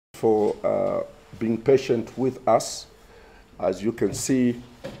for being patient with us. As you can see,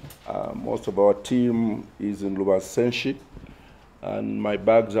 most of our team is in Lubasenshi, and my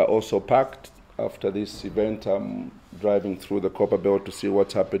bags are also packed. After this event, I'm driving through the Copper Belt to see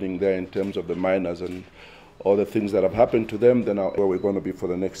what's happening there in terms of the miners and all the things that have happened to them. Then where we're going to be for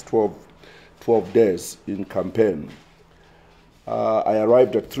the next 12 days in campaign. I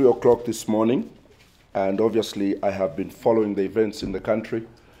arrived at 3 o'clock this morning, and obviously I have been following the events in the country,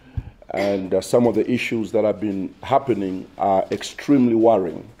 and some of the issues that have been happening are extremely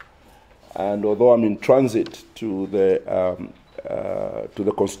worrying. And although I'm in transit to the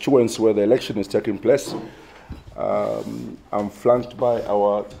constituency where the election is taking place, I'm flanked by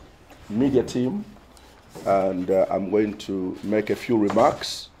our media team, and I'm going to make a few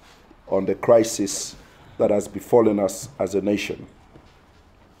remarks on the crisis that has befallen us as a nation.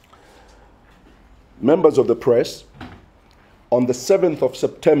 Members of the press, on the 7th of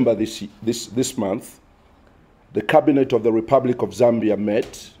September this month, the Cabinet of the Republic of Zambia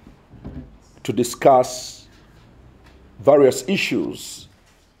met to discuss various issues,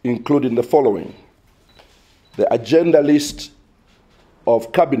 including the following. The agenda list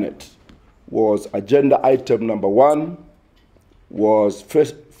of Cabinet was agenda item number 1 was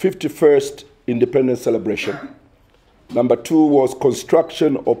 51st Independence Celebration. Number 2 was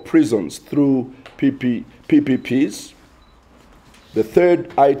construction of prisons through PPPs. The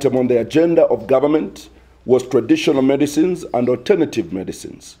third item on the agenda of government was traditional medicines and alternative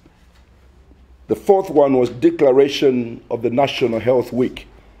medicines. The fourth one was declaration of the National Health Week.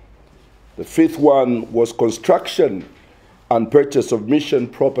 The fifth one was construction and purchase of mission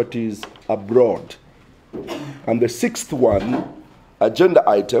properties abroad. And the sixth one, agenda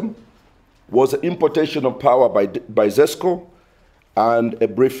item, was the importation of power by ZESCO and a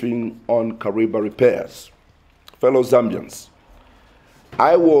briefing on Kariba repairs. Fellow Zambians,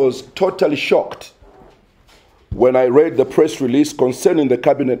 I was totally shocked when I read the press release concerning the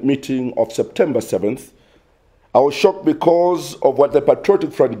cabinet meeting of September 7th. I was shocked because of what the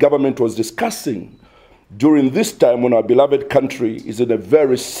Patriotic Front government was discussing during this time when our beloved country is in a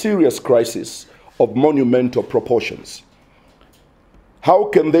very serious crisis of monumental proportions. How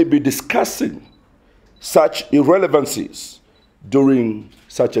can they be discussing such irrelevancies during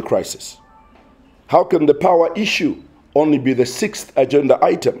such a crisis? How can the power issue only be the 6th agenda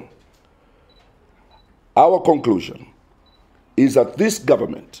item? Our conclusion is that this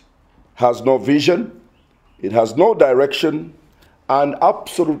government has no vision, it has no direction, and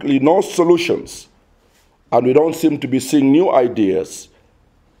absolutely no solutions. And we don't seem to be seeing new ideas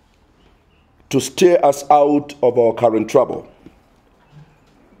to steer us out of our current trouble.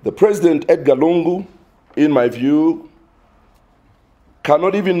 The President, Edgar Lungu, in my view,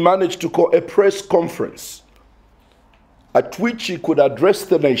 cannot even manage to call a press conference at which he could address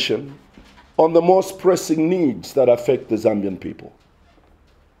the nation on the most pressing needs that affect the Zambian people.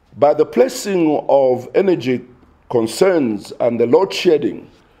 By the placing of energy concerns and the load shedding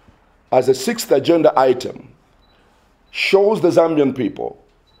as a 6th agenda item shows the Zambian people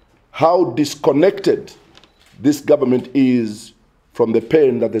how disconnected this government is from the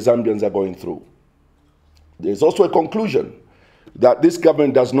pain that the Zambians are going through. There's also a conclusion that this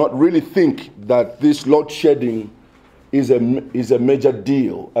government does not really think that this load shedding is a major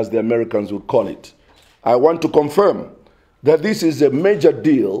deal, as the Americans would call it. I want to confirm that this is a major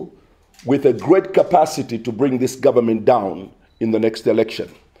deal with a great capacity to bring this government down in the next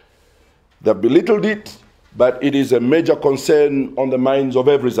election. They've belittled it, but it is a major concern on the minds of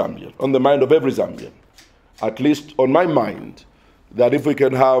every Zambian, on the mind of every Zambian, at least on my mind, that if we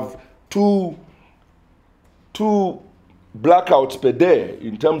can have two blackouts per day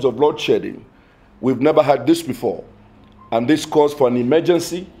in terms of load shedding, we've never had this before. And this calls for an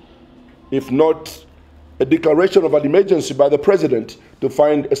emergency, if not a declaration of an emergency by the president to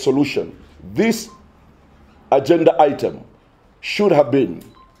find a solution. This agenda item should have been,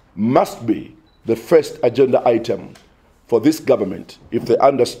 must be, the first agenda item for this government if they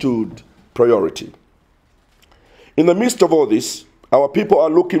understood priority. In the midst of all this, our people are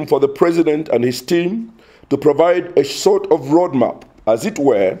looking for the president and his team to provide a sort of roadmap, as it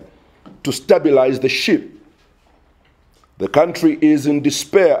were, to stabilize the ship. The country is in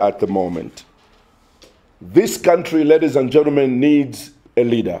despair at the moment. This country, ladies and gentlemen, needs a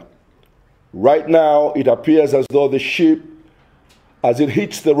leader. Right now, it appears as though the ship, as it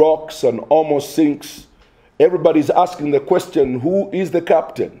hits the rocks and almost sinks, everybody's asking the question, who is the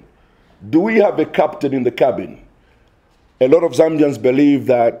captain? Do we have a captain in the cabin? A lot of Zambians believe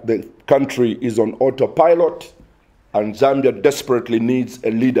that the country is on autopilot and Zambia desperately needs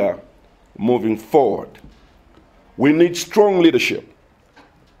a leader moving forward. We need strong leadership.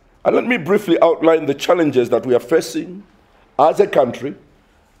 And let me briefly outline the challenges that we are facing as a country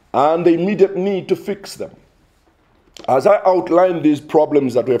and the immediate need to fix them. As I outline these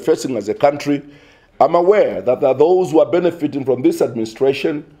problems that we're facing as a country, I'm aware that there are those who are benefiting from this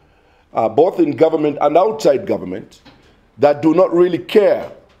administration, both in government and outside government, that do not really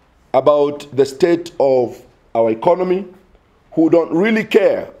care about the state of our economy, who don't really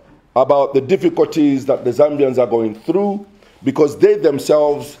care about the difficulties that the Zambians are going through, because they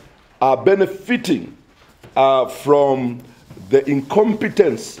themselves are benefiting from the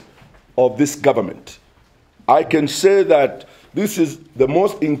incompetence of this government. I can say that this is the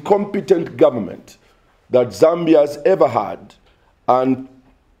most incompetent government that Zambia has ever had, and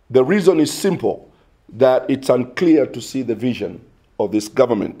the reason is simple, that it's unclear to see the vision of this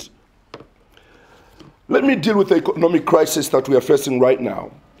government. Let me deal with the economic crisis that we are facing right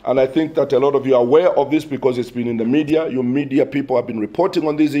now. And I think that a lot of you are aware of this because it's been in the media. Your media people have been reporting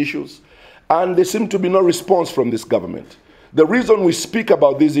on these issues. And there seems to be no response from this government. The reason we speak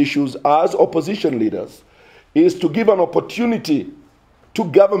about these issues as opposition leaders is to give an opportunity to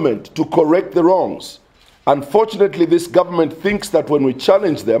government to correct the wrongs. Unfortunately, this government thinks that when we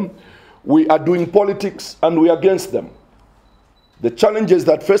challenge them, we are doing politics and we are against them. The challenges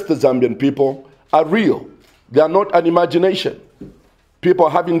that face the Zambian people are real. They are not an imagination. People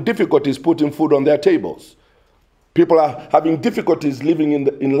are having difficulties putting food on their tables. People are having difficulties living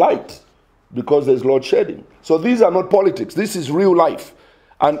in light because there's load shedding. So these are not politics. This is real life.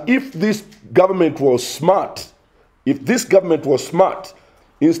 And if this government was smart, instead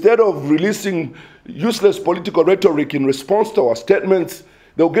of releasing useless political rhetoric in response to our statements,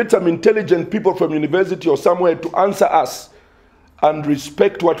 they'll get some intelligent people from university or somewhere to answer us and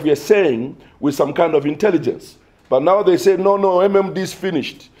respect what we are saying with some kind of intelligence. But now they say, no, MMD is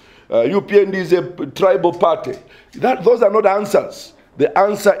finished. UPND is a tribal party. Those are not answers. The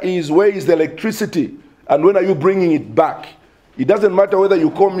answer is, where is the electricity? And when are you bringing it back? It doesn't matter whether you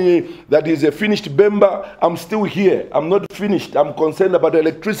call me that is a finished Bemba, I'm still here. I'm not finished. I'm concerned about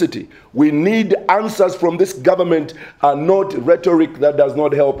electricity. We need answers from this government and not rhetoric that does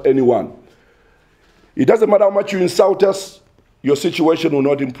not help anyone. It doesn't matter how much you insult us, your situation will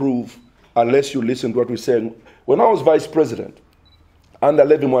not improve unless you listen to what we're saying. When I was vice president under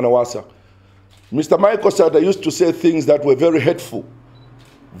Levi Mwanawasa, Mr. Michael Sata used to say things that were very hateful.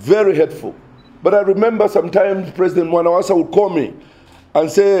 Very hateful. But I remember sometimes President Mwanawasa would call me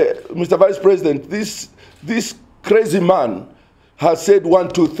and say, Mr. Vice President, this crazy man has said 1,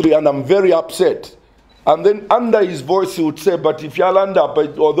 2, 3, and I'm very upset. And then under his voice he would say, but if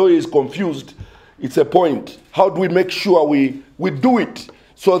Yalanda, although he is confused, it's a point. How do we make sure we do it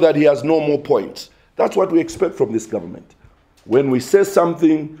so that he has no more points? That's what we expect from this government. When we say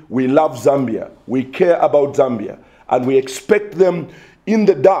something, we love Zambia, we care about Zambia, and we expect them in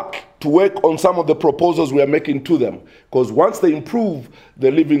the dark to work on some of the proposals we are making to them. Because once they improve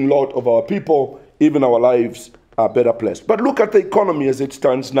the living lot of our people, even our lives are better placed. But look at the economy as it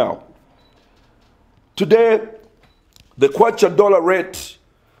stands now. Today, the kwacha dollar rate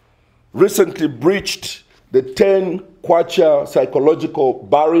recently breached the 10 kwacha psychological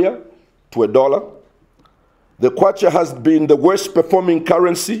barrier to a dollar. The kwacha has been the worst performing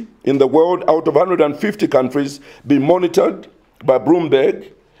currency in the world out of 150 countries being monitored by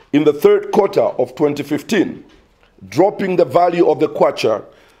Bloomberg in the third quarter of 2015, dropping the value of the kwacha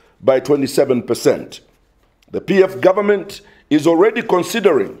by 27%. The PF government is already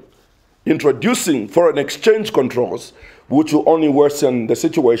considering introducing foreign exchange controls, which will only worsen the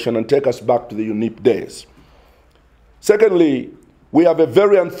situation and take us back to the UNIP days. Secondly, we have a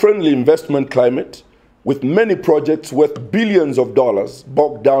very unfriendly investment climate with many projects worth billions of dollars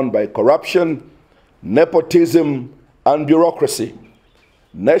bogged down by corruption, nepotism, and bureaucracy.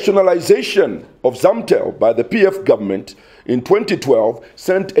 Nationalization of Zamtel by the PF government in 2012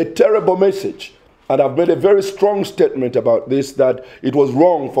 sent a terrible message, and I've made a very strong statement about this, that it was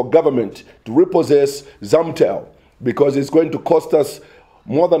wrong for government to repossess Zamtel because it's going to cost us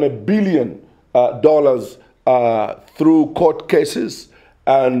more than $1 billion through court cases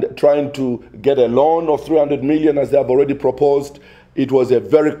and trying to get a loan of $300 million as they have already proposed. It was a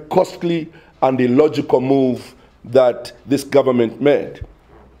very costly and illogical move that this government made.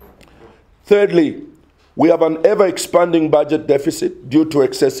 Thirdly, we have an ever-expanding budget deficit due to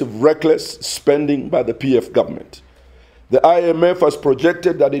excessive reckless spending by the PF government. The IMF has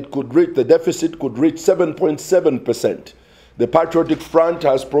projected that the deficit could reach 7.7%. The Patriotic Front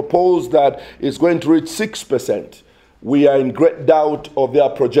has proposed that it's going to reach 6%. We are in great doubt of their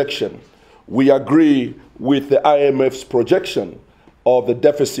projection. We agree with the IMF's projection of the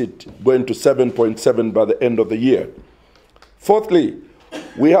deficit going to 7.7 by the end of the year. Fourthly,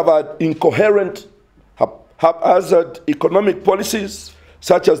 We have had incoherent, haphazard economic policies,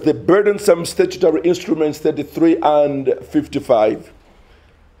 such as the burdensome statutory instruments 33 and 55.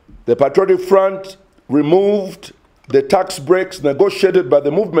 The Patriotic Front removed the tax breaks negotiated by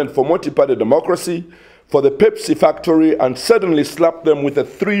the Movement for Multi-Party Democracy for the Pepsi factory and suddenly slapped them with a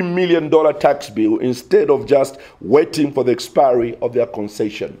 $3 million tax bill instead of just waiting for the expiry of their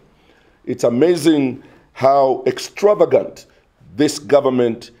concession. It's amazing how extravagant this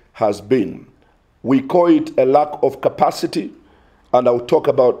government has been. We call it a lack of capacity, and I'll talk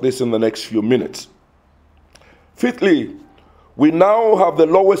about this in the next few minutes. Fifthly, we now have the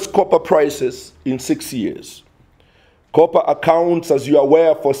lowest copper prices in 6 years. Copper accounts, as you are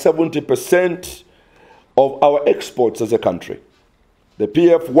aware, for 70% of our exports as a country. The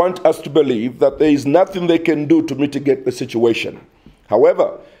PF want us to believe that there is nothing they can do to mitigate the situation.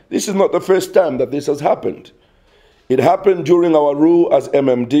 However, this is not the first time that this has happened. It happened during our rule as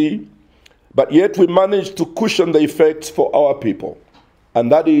MMD, but yet we managed to cushion the effects for our people.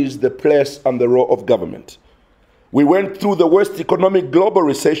 And that is the place and the role of government. We went through the worst economic global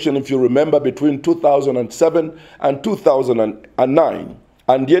recession, if you remember, between 2007 and 2009.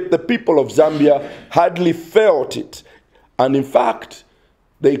 And yet the people of Zambia hardly felt it. And in fact,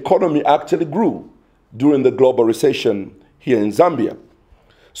 the economy actually grew during the global recession here in Zambia.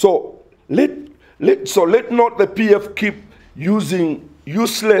 So let not the PF keep using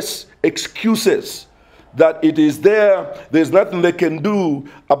useless excuses that it is there's nothing they can do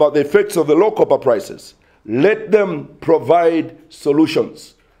about the effects of the low copper prices. Let them provide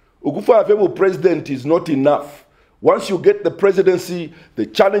solutions. Ukufa Afebu president is not enough. Once you get the presidency, the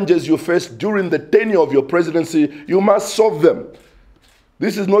challenges you face during the tenure of your presidency, you must solve them.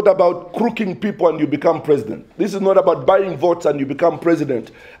 This is not about crooking people and you become president. This is not about buying votes and you become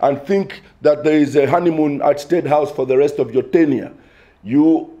president and think that there is a honeymoon at State House for the rest of your tenure.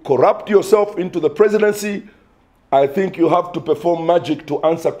 You corrupt yourself into the presidency. I think you have to perform magic to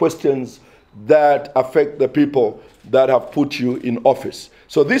answer questions that affect the people that have put you in office.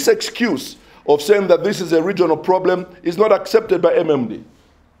 So this excuse of saying that this is a regional problem is not accepted by MMD.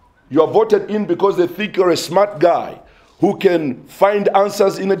 You are voted in because they think you're a smart guy who can find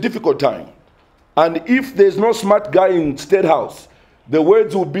answers in a difficult time. And if there's no smart guy in State House, the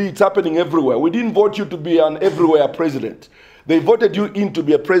words will be, it's happening everywhere. We didn't vote you to be an everywhere president. They voted you in to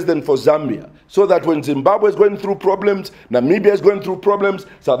be a president for Zambia, so that when Zimbabwe is going through problems, Namibia is going through problems,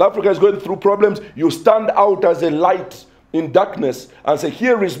 South Africa is going through problems, you stand out as a light in darkness and say,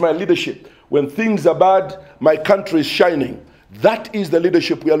 here is my leadership. When things are bad, my country is shining. That is the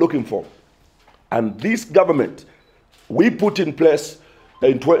leadership we are looking for. And this government we put in place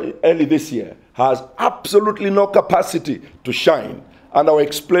early this year has absolutely no capacity to shine. And I'll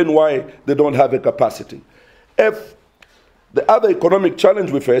explain why they don't have a capacity. If the other economic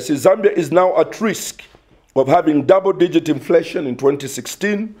challenge we face is Zambia is now at risk of having double-digit inflation in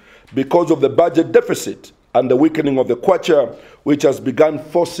 2016 because of the budget deficit and the weakening of the kwacha, which has begun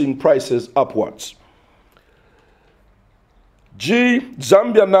forcing prices upwards.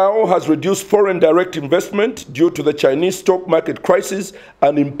 Zambia now has reduced foreign direct investment due to the Chinese stock market crisis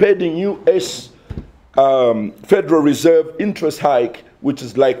and impending U.S. Federal Reserve interest hike, which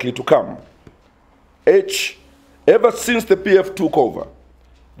is likely to come. Ever since the PF took over,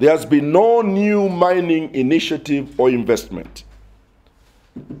 there has been no new mining initiative or investment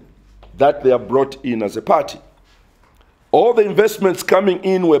that they have brought in as a party. All the investments coming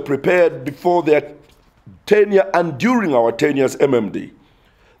in were prepared before their tenure and during our tenure as MMD.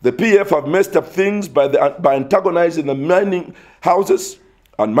 The PF have messed up things by antagonizing the mining houses,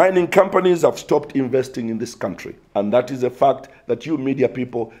 and mining companies have stopped investing in this country. And that is a fact that you media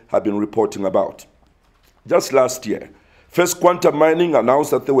people have been reporting about. Just last year, First Quantum Mining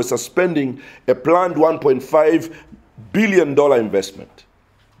announced that they were suspending a planned $1.5 billion investment.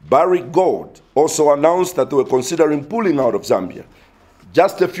 Barrick Gold also announced that they were considering pulling out of Zambia.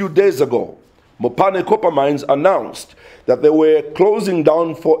 Just a few days ago, Mopane Copper Mines announced that they were closing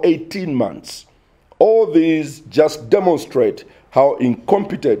down for 18 months. All these just demonstrate how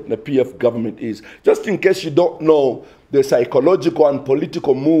incompetent the PF government is. Just in case you don't know the psychological and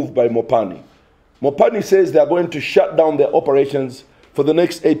political move by Mopane. Mopane says they are going to shut down their operations for the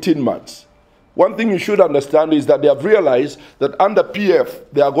next 18 months. One thing you should understand is that they have realized that under PF,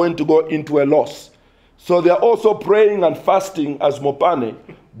 they are going to go into a loss. So they are also praying and fasting as Mopane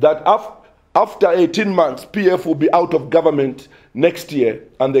that after 18 months, PF will be out of government next year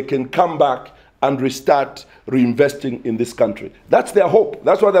and they can come back and restart reinvesting in this country. That's their hope.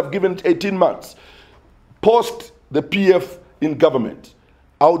 That's why they've given 18 months. Post the PF in government,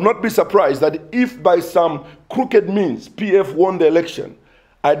 I would not be surprised that if by some crooked means PF won the election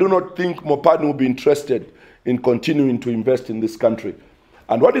I do not think Mopani will be interested in continuing to invest in this country.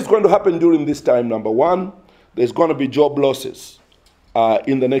 And what is going to happen during this time, number one, there's going to be job losses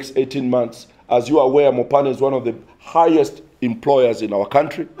in the next 18 months. As you are aware, Mopani is one of the highest employers in our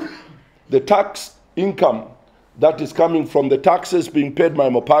country. The tax income that is coming from the taxes being paid by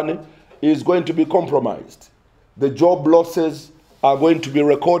Mopani is going to be compromised. The job losses are going to be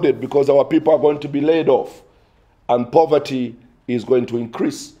recorded because our people are going to be laid off. And poverty is going to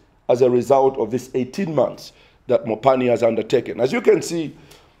increase as a result of this 18 months that Mopani has undertaken. As you can see,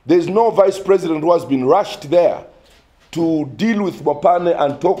 there's no vice president who has been rushed there to deal with Mopani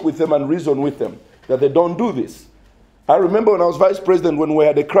and talk with them and reason with them, that they don't do this. I remember when I was vice president, when we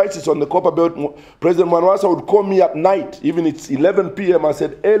had a crisis on the Copper Belt, President Manwasa would call me at night, even it's 11 p.m. I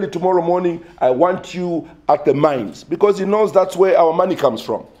said, early tomorrow morning, I want you at the mines, because he knows that's where our money comes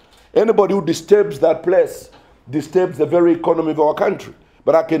from. Anybody who disturbs that place disturbs the very economy of our country.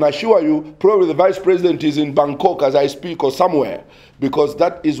 But I can assure you, probably the vice president is in Bangkok as I speak or somewhere, because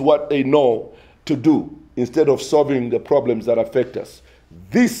that is what they know to do instead of solving the problems that affect us.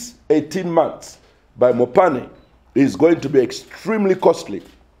 This 18 months by Mopani is going to be extremely costly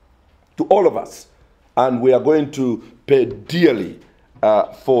to all of us, and we are going to pay dearly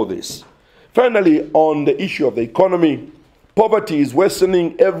for this. Finally, on the issue of the economy, poverty is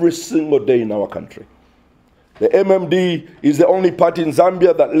worsening every single day in our country. The MMD is the only party in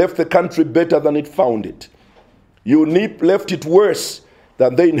Zambia that left the country better than it found it. UNIP left it worse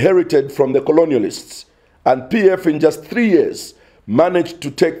than they inherited from the colonialists. And PF in just 3 years managed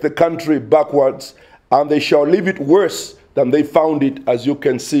to take the country backwards, and they shall leave it worse than they found it, as you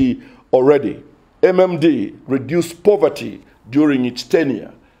can see already. MMD reduced poverty during its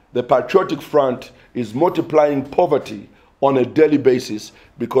tenure. The Patriotic Front is multiplying poverty on a daily basis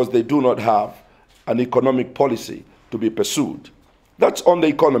because they do not have an economic policy to be pursued. That's on the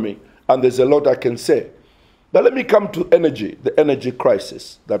economy, and there's a lot I can say. But let me come to energy, the energy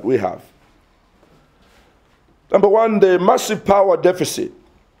crisis that we have. Number one, the massive power deficit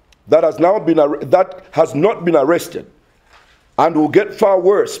that has not been arrested and will get far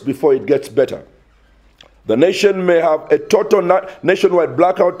worse before it gets better. The nation may have a total nationwide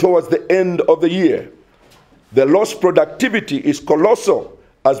blackout towards the end of the year. The lost productivity is colossal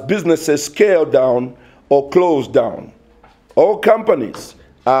as businesses scale down or close down. All companies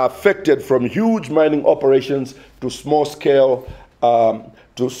are affected, from huge mining operations to small scale,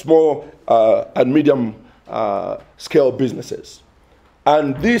 and medium scale businesses.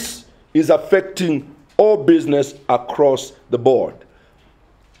 And this is affecting all business across the board.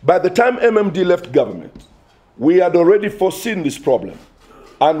 By the time MMD left government, we had already foreseen this problem,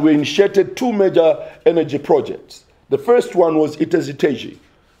 and we initiated 2 major energy projects. The first one was Iteziteji.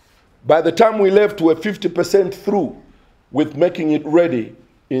 By the time we left, we were 50% through with making it ready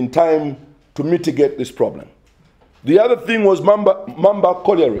in time to mitigate this problem. The other thing was Mumba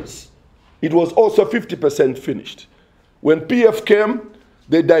collieries. It was also 50% finished. When PF came,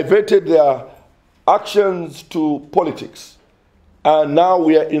 they diverted their actions to politics. And now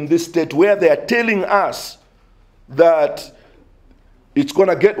we are in this state where they are telling us that it's going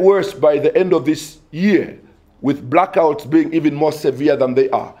to get worse by the end of this year, with blackouts being even more severe than they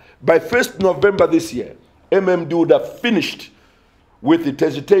are. By 1st November this year, MMD would have finished with the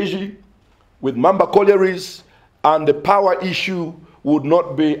Iteziteji, with Mumba collieries, and the power issue would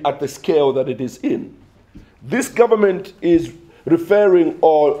not be at the scale that it is in. This government is referring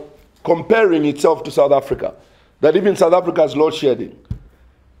or comparing itself to South Africa, that even South Africa has load shedding.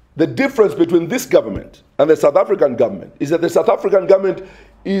 The difference between this government and the South African government is that the South African government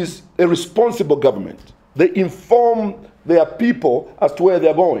is a responsible government. They inform their people as to where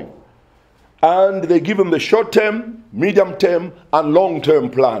they're going. And they give them the short-term, medium-term, and long-term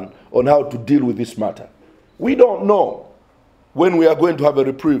plan on how to deal with this matter. We don't know when we are going to have a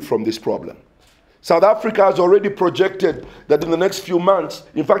reprieve from this problem. South Africa has already projected that in the next few months,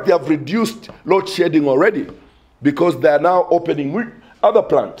 in fact, they have reduced load shedding already, because they are now opening other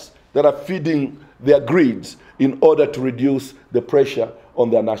plants that are feeding their grids in order to reduce the pressure on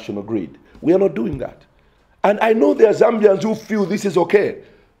their national grid. We are not doing that. And I know there are Zambians who feel this is okay.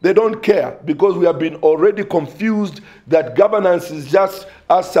 They don't care, because we have been already confused that governance is just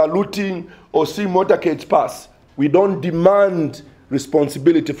us saluting or seeing motorcades pass. We don't demand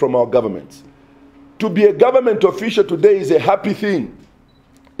responsibility from our governments. To be a government official today is a happy thing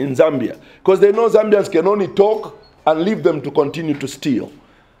in Zambia, because they know Zambians can only talk and leave them to continue to steal.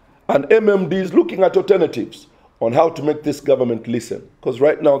 And MMD is looking at alternatives on how to make this government listen, because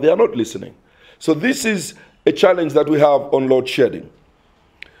right now they are not listening. So this is a challenge that we have on load shedding.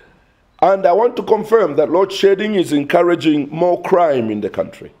 And I want to confirm that load shedding is encouraging more crime in the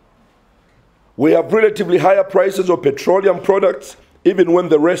country. We have relatively higher prices of petroleum products, even when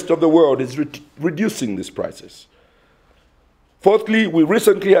the rest of the world is reducing these prices. Fourthly, we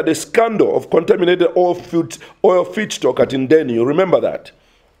recently had a scandal of contaminated oil feedstock at Indeni. You remember that?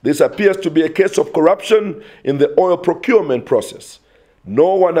 This appears to be a case of corruption in the oil procurement process.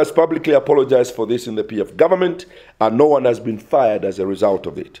 No one has publicly apologized for this in the PF government, and no one has been fired as a result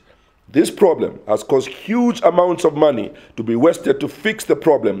of it. This problem has caused huge amounts of money to be wasted to fix the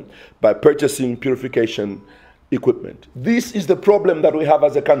problem by purchasing purification equipment. This is the problem that we have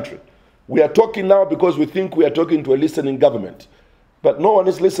as a country. We are talking now because we think we are talking to a listening government, but no one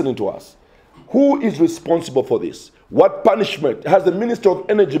is listening to us. Who is responsible for this? What punishment? Has the Minister of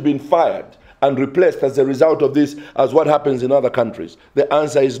Energy been fired and replaced as a result of this, as what happens in other countries? The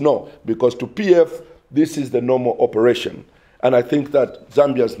answer is no, because to PF, this is the normal operation. And I think that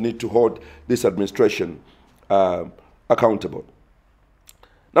Zambians need to hold this administration accountable.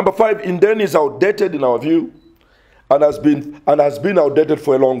 Number 5, Indeni is outdated in our view and has been outdated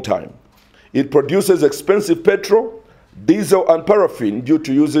for a long time. It produces expensive petrol, diesel, and paraffin due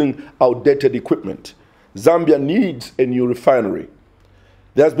to using outdated equipment. Zambia needs a new refinery.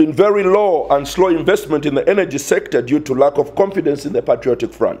 There has been very low and slow investment in the energy sector due to lack of confidence in the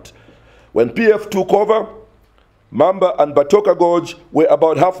Patriotic Front. When PF took over, Mumba and Batoka Gorge were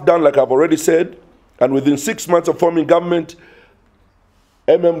about half done, like I've already said, and within 6 months of forming government,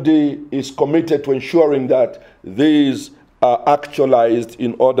 MMD is committed to ensuring that these are actualized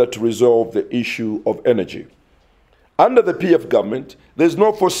in order to resolve the issue of energy. Under the PF government, there's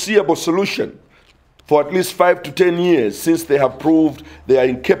no foreseeable solution for at least 5 to 10 years since they have proved they are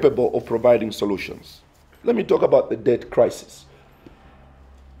incapable of providing solutions. Let me talk about the debt crisis.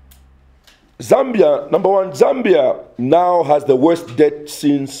 Zambia, number 1, Zambia now has the worst debt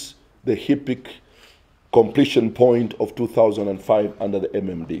since the HIPC completion point of 2005 under the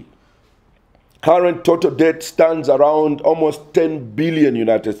MMD. Current total debt stands around almost 10 billion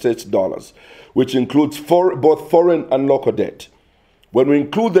United States dollars, which includes both foreign and local debt. When we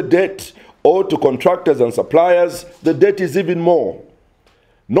include the debt owed to contractors and suppliers, the debt is even more.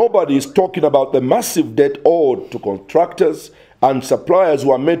 Nobody is talking about the massive debt owed to contractors and suppliers who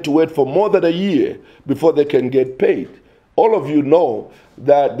are made to wait for more than a year before they can get paid. All of you know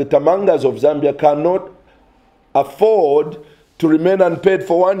that the Tamangas of Zambia cannot afford to remain unpaid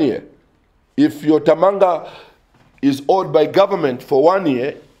for 1 year. If your Tamanga is owed by government for 1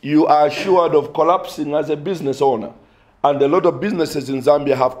 year, you are assured of collapsing as a business owner. And a lot of businesses in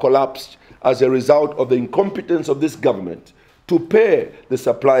Zambia have collapsed as a result of the incompetence of this government to pay the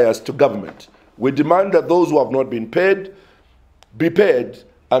suppliers to government. We demand that those who have not been paid be paid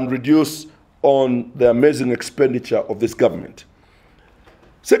and reduce on the amazing expenditure of this government.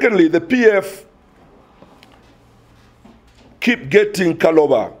 Secondly, the PF keep getting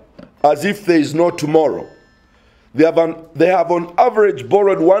Kaloba as if there is no tomorrow. They have on average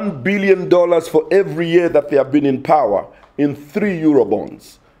borrowed $1 billion for every year that they have been in power in 3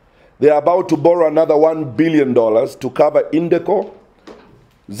 Eurobonds. They are about to borrow another $1 billion to cover Indeco,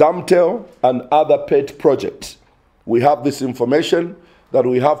 Zamtel, and other pet projects. We have this information that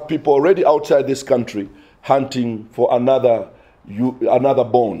we have people already outside this country hunting for another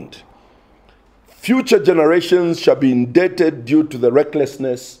bond. Future generations shall be indebted due to the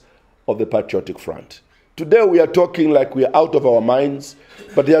recklessness of the Patriotic Front. Today we are talking like we are out of our minds,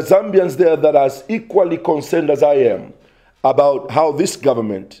 but there are Zambians there that are as equally concerned as I am about how this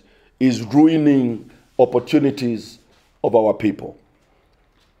government is ruining opportunities of our people.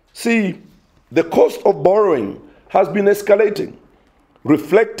 See, the cost of borrowing has been escalating,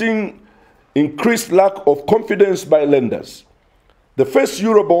 reflecting increased lack of confidence by lenders. The first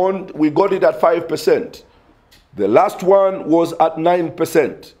Eurobond, we got it at 5%. The last one was at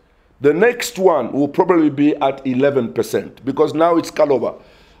 9%. The next one will probably be at 11% because now it's Kaloba.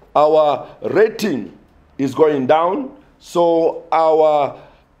 Our rating is going down, so our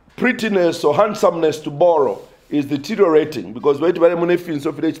prettiness or handsomeness to borrow is deteriorating because when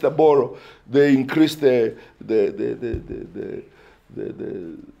they borrow, they increase the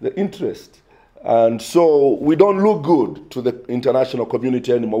interest. And so we don't look good to the international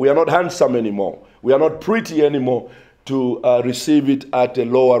community anymore. We are not handsome anymore. We are not pretty anymore to receive it at a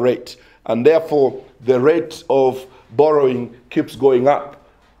lower rate. And therefore, the rate of borrowing keeps going up.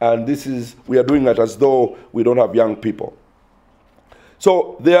 And we are doing it as though we don't have young people.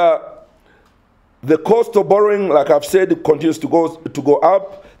 So there are The cost of borrowing, like I've said, it continues to go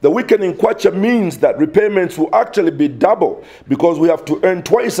up. The weakening kwacha means that repayments will actually be double because we have to earn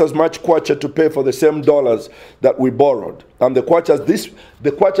twice as much kwacha to pay for the same dollars that we borrowed. And the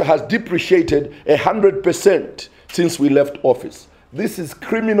kwacha has depreciated 100% since we left office. This is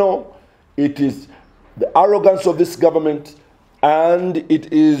criminal. It is the arrogance of this government, and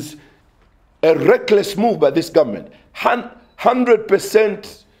it is a reckless move by this government.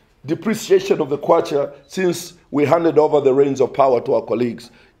 100% depreciation of the kwacha since we handed over the reins of power to our colleagues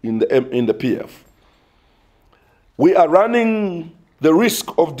in the PF. We are running the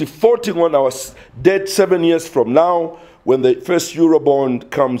risk of defaulting on our debt 7 years from now when the first Eurobond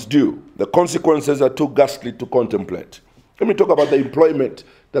comes due. The consequences are too ghastly to contemplate. Let me talk about the employment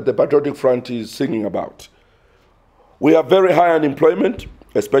that the Patriotic Front is singing about. We have very high unemployment,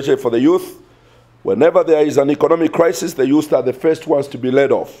 especially for the youth. Whenever there is an economic crisis, the youth are the first ones to be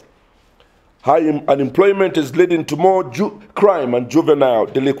laid off. High unemployment is leading to more crime and juvenile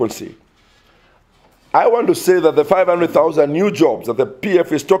delinquency. I want to say that the 500,000 new jobs that the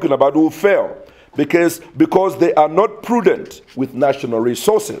PF is talking about will fail because they are not prudent with national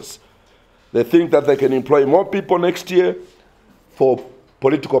resources. They think that they can employ more people next year for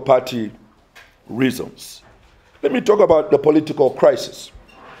political party reasons. Let me talk about the political crisis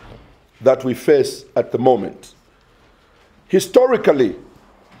that we face at the moment. Historically,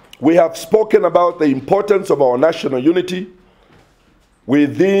 we have spoken about the importance of our national unity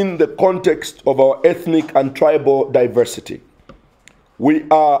within the context of our ethnic and tribal diversity. We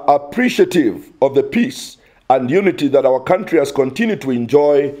are appreciative of the peace and unity that our country has continued to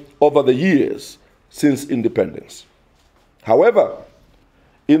enjoy over the years since independence. However,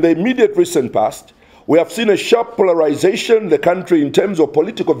 in the immediate recent past, we have seen a sharp polarization in the country in terms of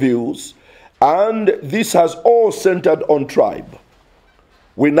political views, and this has all centered on tribe.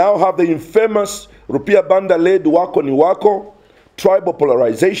 We now have the infamous Rupia Banda-led Wako ni Wako, tribal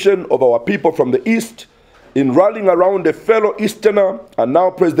polarization of our people from the East, in rallying around a fellow Easterner and now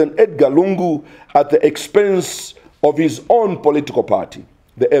President Edgar Lungu at the expense of his own political party,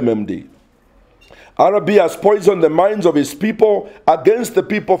 the MMD. RB has poisoned the minds of his people against the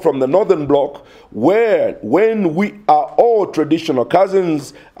people from the Northern Bloc, when we are all traditional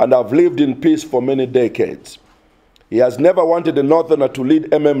cousins and have lived in peace for many decades. He has never wanted a Northerner to lead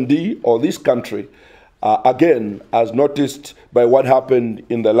MMD or this country, again, as noticed by what happened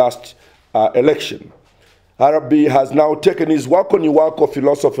in the last election. RB has now taken his Wako ni Wako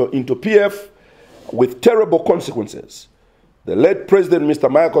philosophy into PF with terrible consequences. The late President,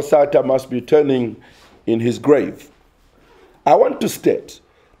 Mr. Michael Sata, must be turning in his grave. I want to state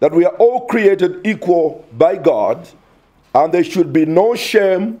that we are all created equal by God, and there should be no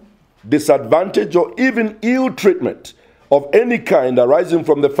shame, disadvantage, or even ill treatment of any kind arising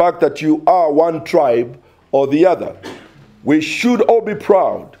from the fact that you are one tribe or the other. We should all be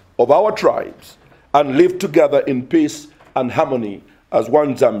proud of our tribes and live together in peace and harmony as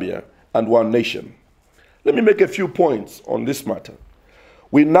one Zambia and one nation. Let me make a few points on this matter.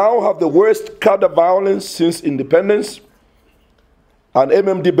 We now have the worst cadre violence since independence, and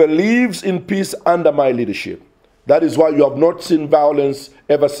MMD believes in peace under my leadership. That is why you have not seen violence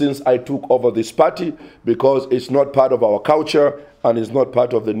ever since I took over this party, because it's not part of our culture and it's not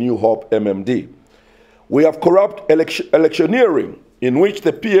part of the New Hope MMD. We have corrupt electioneering in which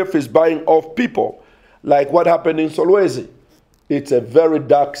the PF is buying off people, like what happened in Solwezi. It's a very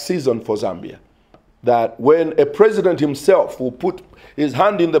dark season for Zambia, that when a president himself will put his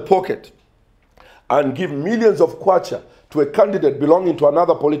hand in the pocket and give millions of kwacha to a candidate belonging to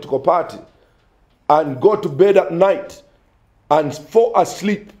another political party, and go to bed at night and fall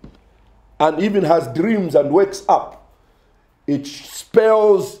asleep and even has dreams and wakes up, it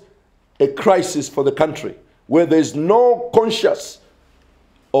spells a crisis for the country where there's no conscience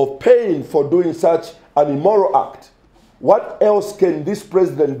of paying for doing such an immoral act. What else can this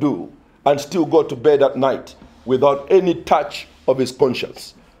president do and still go to bed at night without any touch of his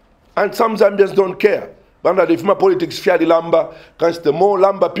conscience? And some Zambians don't care. But if my politics fairly lamba, because the more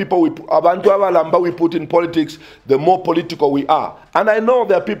lamba people we put in politics, the more political we are. And I know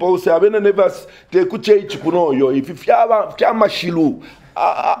there are people who say, if you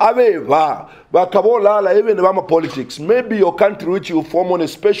have politics, maybe your country which you form on a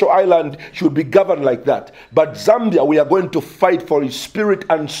special island should be governed like that. But Zambia, we are going to fight for its spirit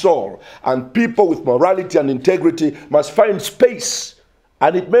and soul. And people with morality and integrity must find space.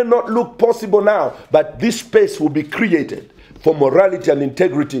 And it may not look possible now, but this space will be created for morality and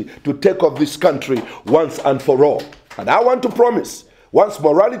integrity to take off this country once and for all. And I want to promise, Once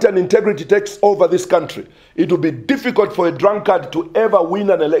morality and integrity takes over this country, it will be difficult for a drunkard to ever win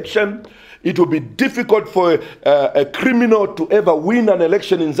an election. It will be difficult for a criminal to ever win an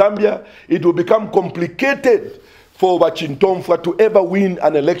election in Zambia. It will become complicated for Wachintomfa to ever win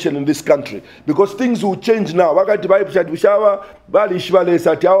an election in this country, because things will change now. No, we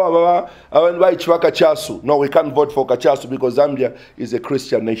can't vote for Kachasu because Zambia is a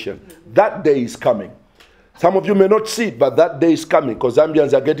Christian nation. That day is coming. Some of you may not see it, but that day is coming, because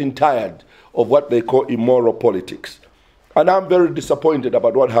Zambians are getting tired of what they call immoral politics. And I'm very disappointed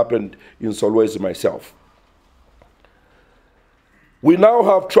about what happened in Solwezi myself. We now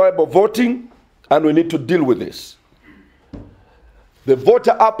have tribal voting, and we need to deal with this. The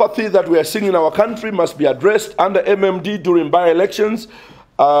voter apathy that we are seeing in our country must be addressed. Under MMD during by-elections,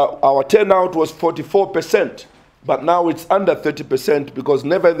 our turnout was 44%, but now it's under 30%, because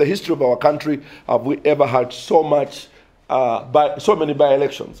never in the history of our country have we ever had so many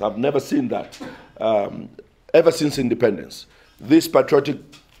by-elections. I've never seen that ever since independence. This patriotic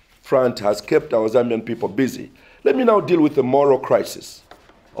front has kept our Zambian people busy. Let me now deal with the moral crisis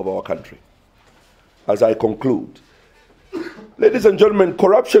of our country as I conclude. Ladies and gentlemen,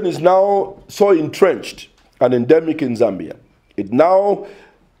 corruption is now so entrenched and endemic in Zambia. It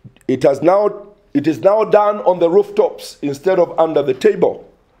is now done on the rooftops instead of under the table.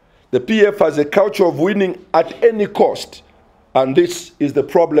 The PF has a culture of winning at any cost, and this is the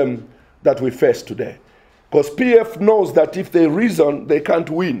problem that we face today. Because PF knows that if they reason, they can't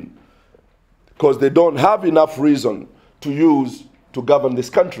win, because they don't have enough reason to use to govern this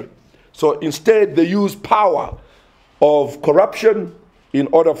country. So instead, they use power of corruption in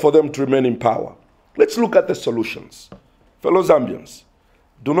order for them to remain in power. Let's look at the solutions. Fellow Zambians,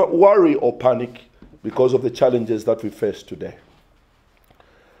 do not worry or panic because of the challenges that we face today.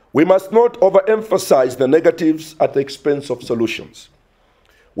 We must not overemphasize the negatives at the expense of solutions.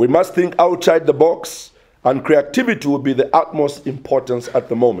 We must think outside the box, and creativity will be the utmost importance at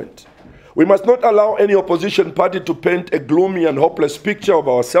the moment. We must not allow any opposition party to paint a gloomy and hopeless picture of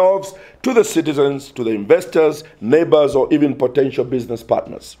ourselves to the citizens, to the investors, neighbors, or even potential business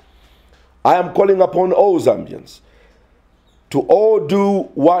partners. I am calling upon all Zambians to all do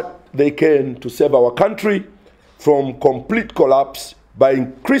what they can to save our country from complete collapse by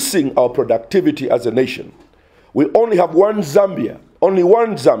increasing our productivity as a nation. We only have one Zambia, only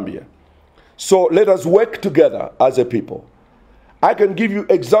one Zambia. So let us work together as a people. I can give you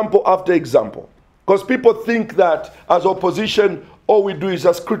example after example, because people think that as opposition, all we do is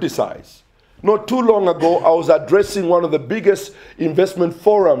just criticize. Not too long ago, I was addressing one of the biggest investment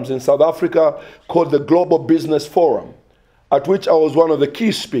forums in South Africa called the Global Business Forum, at which I was one of the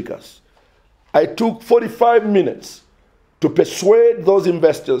key speakers. I took 45 minutes to persuade those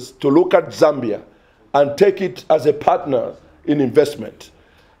investors to look at Zambia and take it as a partner in investment.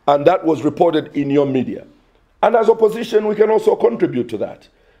 And that was reported in your media. And as opposition, we can also contribute to that.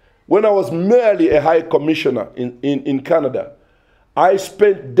 When I was merely a high commissioner in Canada, I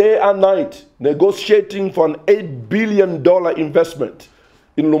spent day and night negotiating for an $8 billion investment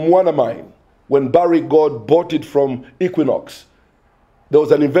in Lumwana mine when Barry God bought it from Equinox. There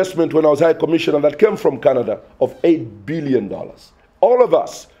was an investment when I was high commissioner that came from Canada of $8 billion. All of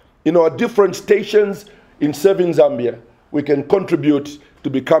us, in our different stations in serving Zambia, we can contribute to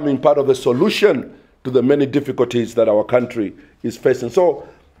becoming part of the solution to the many difficulties that our country is facing. So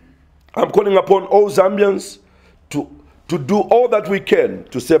I'm calling upon all Zambians to do all that we can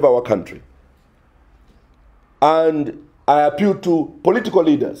to save our country. And I appeal to political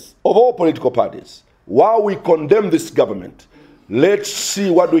leaders of all political parties. While we condemn this government, let's see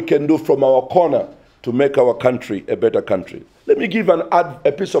what we can do from our corner to make our country a better country. Let me give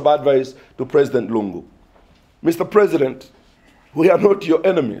a piece of advice to President Lungu. Mr. President, we are not your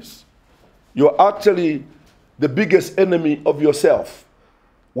enemies. You're actually the biggest enemy of yourself.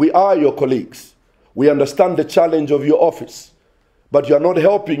 We are your colleagues. We understand the challenge of your office, but you're not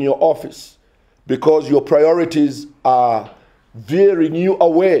helping your office because your priorities are veering you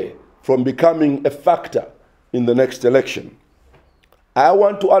away from becoming a factor in the next election. I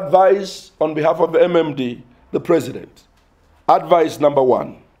want to advise on behalf of MMD, the President. Advice number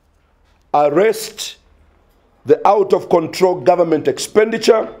one, arrest the out-of-control government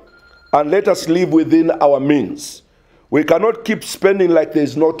expenditure and let us live within our means. We cannot keep spending like there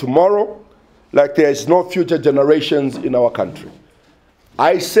is no tomorrow, like there is no future generations in our country.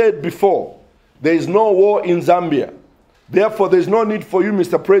 I said before, there is no war in Zambia. Therefore, there is no need for you,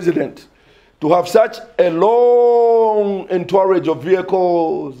 Mr. President, to have such a long entourage of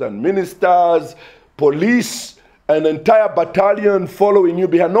vehicles and ministers, police, an entire battalion following you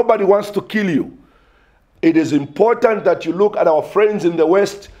behind. Nobody wants to kill you. It is important that you look at our friends in the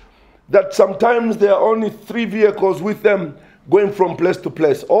West, that sometimes there are only 3 vehicles with them going from place to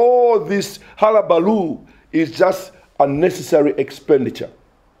place. All this hullabaloo is just unnecessary expenditure.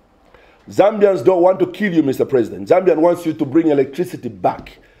 Zambians don't want to kill you, Mr. President. Zambia wants you to bring electricity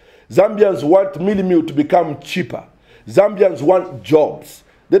back. Zambians want mealie meal to become cheaper. Zambians want jobs.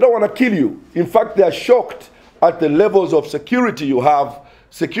 They don't want to kill you. In fact, they are shocked at the levels of security you have.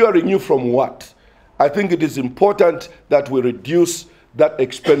 Securing you from what? I think it is important that we reduce that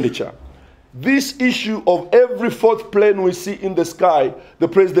expenditure. This issue of every 4th plane we see in the sky, the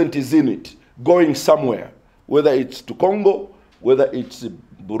president is in it, going somewhere, whether it's to Congo, whether it's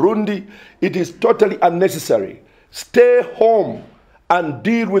Burundi, it is totally unnecessary. Stay home and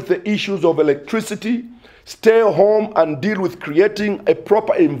deal with the issues of electricity. Stay home and deal with creating a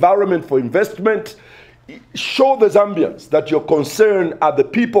proper environment for investment. Show the Zambians that your concern are the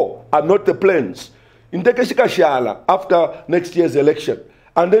people and not the planes. After next year's election.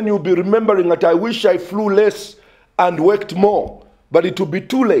 And then you'll be remembering that I wish I flew less and worked more. But it will be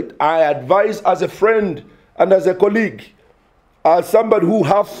too late. I advise as a friend and as a colleague, as somebody who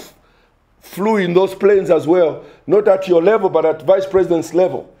half flew in those planes as well, not at your level, but at Vice President's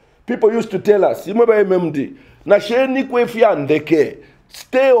level. People used to tell us,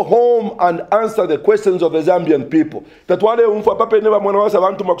 stay home and answer the questions of the Zambian people. That wale umfa pape neba mwana wasa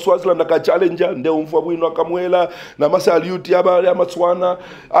bantu makuswazila na challenger nde umfa wino kamwela na masaliuti ya Matswana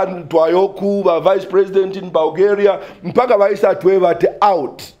and Twayoku Vice President in Bulgaria mpaka waisa tuwebate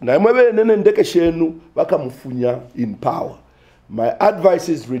out na mwebe nene ndeke shenu waka mfunya in power. My advice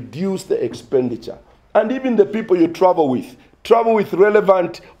is reduce the expenditure, and even the people you travel with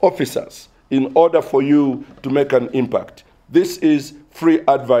relevant officers in order for you to make an impact. This is free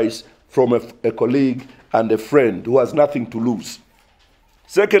advice from a colleague and a friend who has nothing to lose.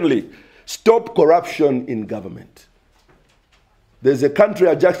 Secondly, stop corruption in government. There's a country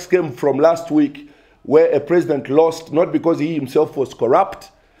I just came from last week where a president lost not because he himself was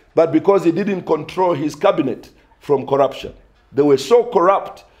corrupt, but because he didn't control his cabinet from corruption. They were so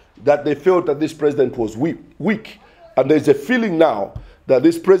corrupt that they felt that this president was weak. And there's a feeling now that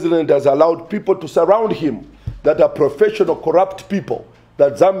this president has allowed people to surround him that are professional corrupt people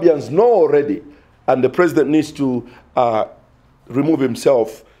that Zambians know already, and the president needs to remove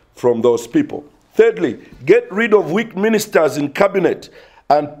himself from those people. Thirdly, get rid of weak ministers in cabinet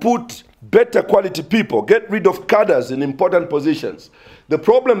and put better quality people. Get rid of cadres in important positions. The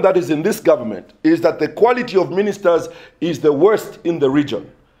problem that is in this government is that the quality of ministers is the worst in the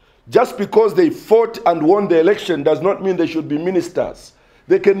region. Just because they fought and won the election does not mean they should be ministers.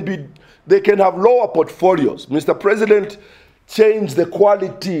 They can have lower portfolios. Mr. President, change the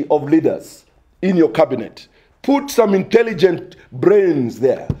quality of leaders in your cabinet. Put some intelligent brains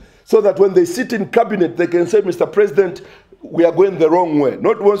there so that when they sit in cabinet, they can say, Mr. President, we are going the wrong way.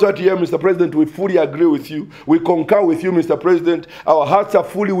 Not once out here, Mr. President, we fully agree with you. We concur with you, Mr. President. Our hearts are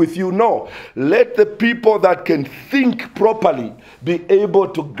fully with you. No. Let the people that can think properly be able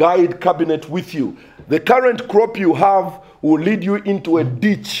to guide cabinet with you. The current crop you have will lead you into a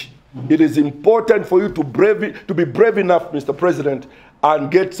ditch. It is important for you to be brave enough, Mr. President,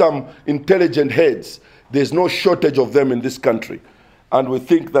 and get some intelligent heads. There's no shortage of them in this country. And we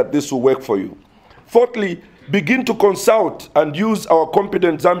think that this will work for you. Fourthly, begin to consult and use our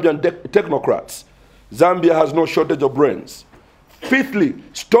competent Zambian technocrats. Zambia has no shortage of brains. Fifthly,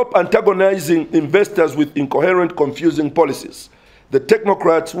 stop antagonizing investors with incoherent, confusing policies. The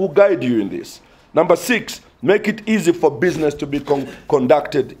technocrats will guide you in this. Number 6, make it easy for business to be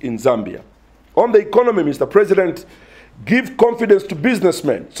conducted in Zambia. On the economy, Mr. President, give confidence to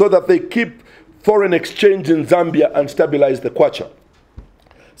businessmen so that they keep foreign exchange in Zambia and stabilize the kwacha.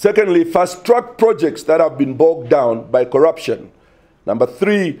 Secondly, fast-track projects that have been bogged down by corruption. Number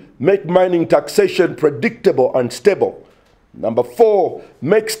 3, make mining taxation predictable and stable. Number 4,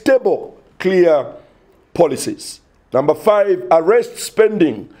 make stable, clear policies. Number 5, arrest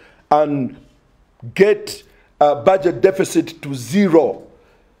spending and get a budget deficit to 0.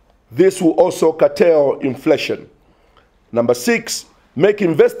 This will also curtail inflation. Number 6, make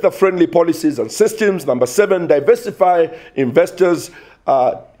investor-friendly policies and systems. Number 7, diversify investors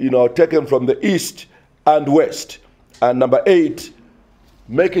taken from the east and west. And number 8,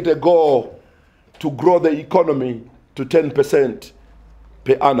 make it a goal to grow the economy to 10%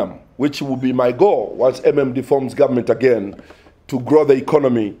 per annum, which will be my goal once MMD forms government again, to grow the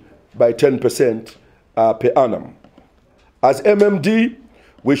economy by 10% per annum. As MMD,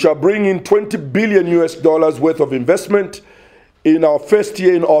 we shall bring in $20 billion worth of investment in our first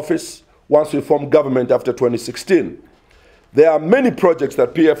year in office once we form government after 2016. There are many projects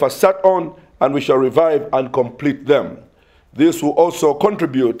that PF has sat on and we shall revive and complete them. This will also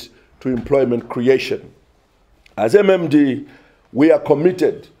contribute to employment creation. As MMD, we are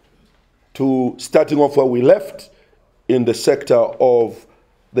committed to starting off where we left in the sector of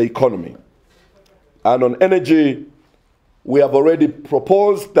the economy. And on energy, we have already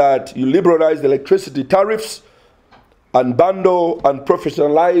proposed that you liberalize the electricity tariffs, unbundle and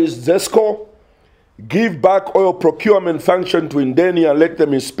professionalize ZESCO, give back oil procurement function to Indenia and let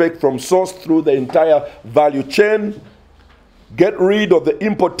them inspect from source through the entire value chain, get rid of the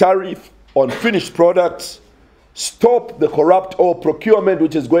import tariff on finished products, stop the corrupt oil procurement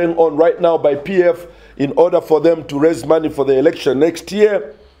which is going on right now by PF in order for them to raise money for the election next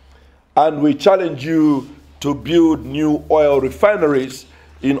year. And we challenge you to build new oil refineries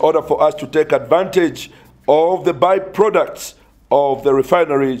in order for us to take advantage of the byproducts of the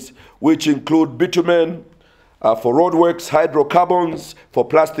refineries, which include bitumen for roadworks, hydrocarbons for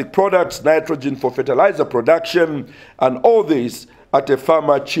plastic products, nitrogen for fertilizer production, and all this at a far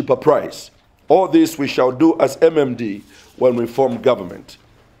much cheaper price. All this we shall do as MMD when we form government.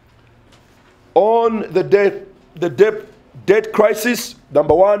 On the debt crisis,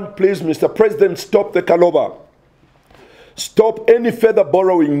 number one, please, Mr. President, stop the Kaloba. Stop any further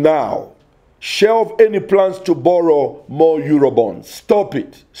borrowing now. Shelve any plans to borrow more Eurobonds. Stop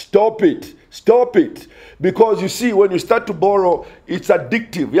it. Stop it. Stop it. Because you see, when you start to borrow, it's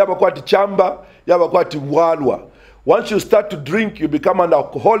addictive. Yabakwati chamba, yabakwati walwa. Once you start to drink, you become an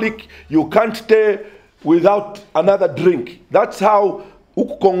alcoholic. You can't stay without another drink. That's how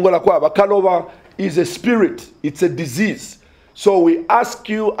ukukongola kwa Kaloba is a spirit. It's a disease. So we ask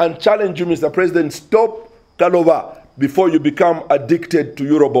you and challenge you, Mr. President, stop Kaloba before you become addicted to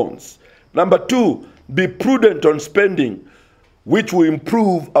Eurobonds. Number two, be prudent on spending, which will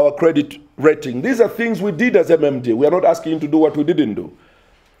improve our credit rating. These are things we did as MMD. We are not asking you to do what we didn't do.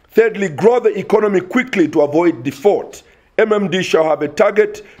 Thirdly, grow the economy quickly to avoid default. MMD shall have a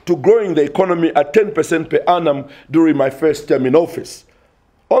target to growing the economy at 10% per annum during my first term in office.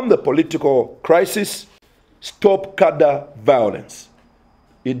 On the political crisis, stop cadre violence.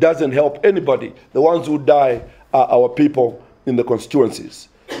 It doesn't help anybody. The ones who die are our people in the constituencies.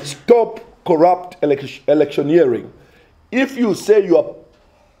 Stop corrupt electioneering. If you say you are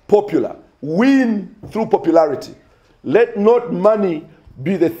popular, win through popularity. Let not money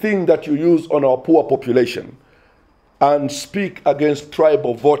be the thing that you use on our poor population. And speak against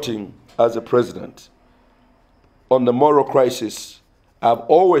tribal voting as a president. On the moral crisis, I've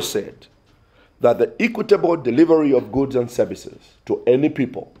always said that the equitable delivery of goods and services to any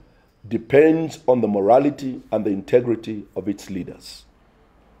people depends on the morality and the integrity of its leaders.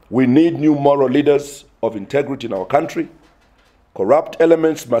 We need new moral leaders of integrity in our country. Corrupt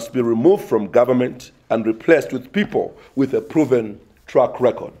elements must be removed from government and replaced with people with a proven track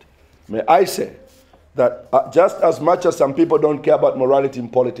record. May I say that just as much as some people don't care about morality in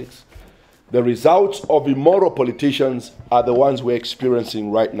politics, the results of immoral politicians are the ones we're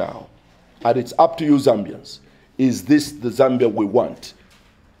experiencing right now. And it's up to you, Zambians. Is this the Zambia we want?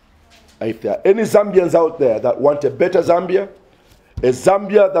 If there are any Zambians out there that want a better Zambia, a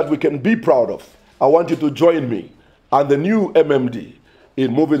Zambia that we can be proud of, I want you to join me and the new MMD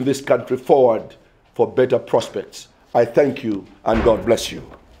in moving this country forward for better prospects. I thank you and God bless you.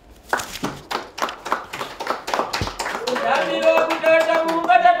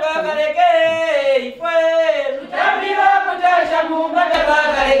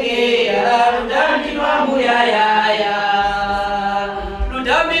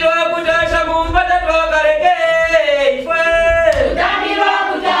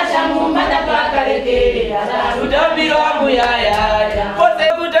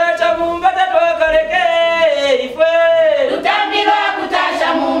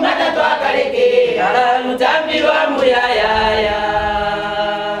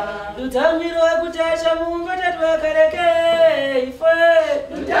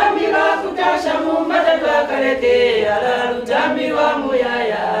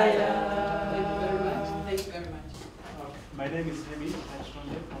 My name is Hemi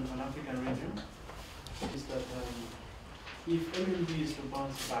from an African region. Is that if MMD is to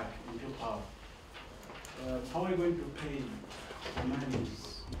bounce back into power, how are we going to pay the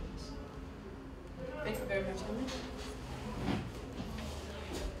monies? Thank you very much, Hemi.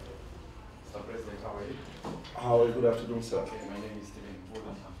 Mr. President, how are you? How are you? Good afternoon, sir. Okay, my name is Stephen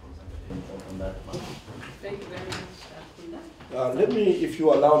Boda. I'm from Zambia. Thank you very much, Sekwila. Let me, if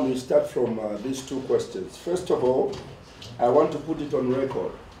you allow me, start from these two questions. First of all, I want to put it on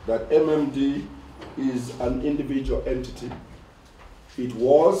record that MMD is an individual entity. It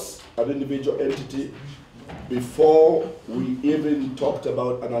was an individual entity before we even talked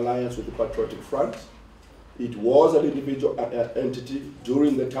about an alliance with the Patriotic Front. It was an individual entity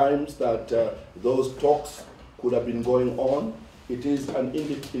during the times that those talks could have been going on. It is an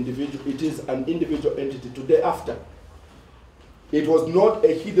individual entity today after. It was not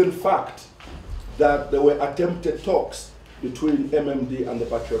a hidden fact that there were attempted talks between MMD and the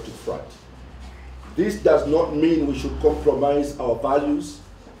Patriotic Front. This does not mean we should compromise our values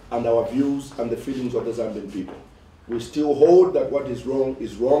and our views and the feelings of the Zambian people. We still hold that what is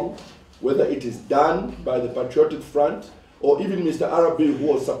wrong, whether it is done by the Patriotic Front or even Mr. Arabi, who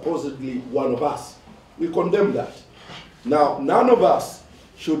was supposedly one of us. We condemn that. Now, none of us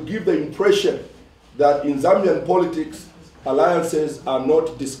should give the impression that in Zambian politics, alliances are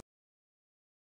not discussed.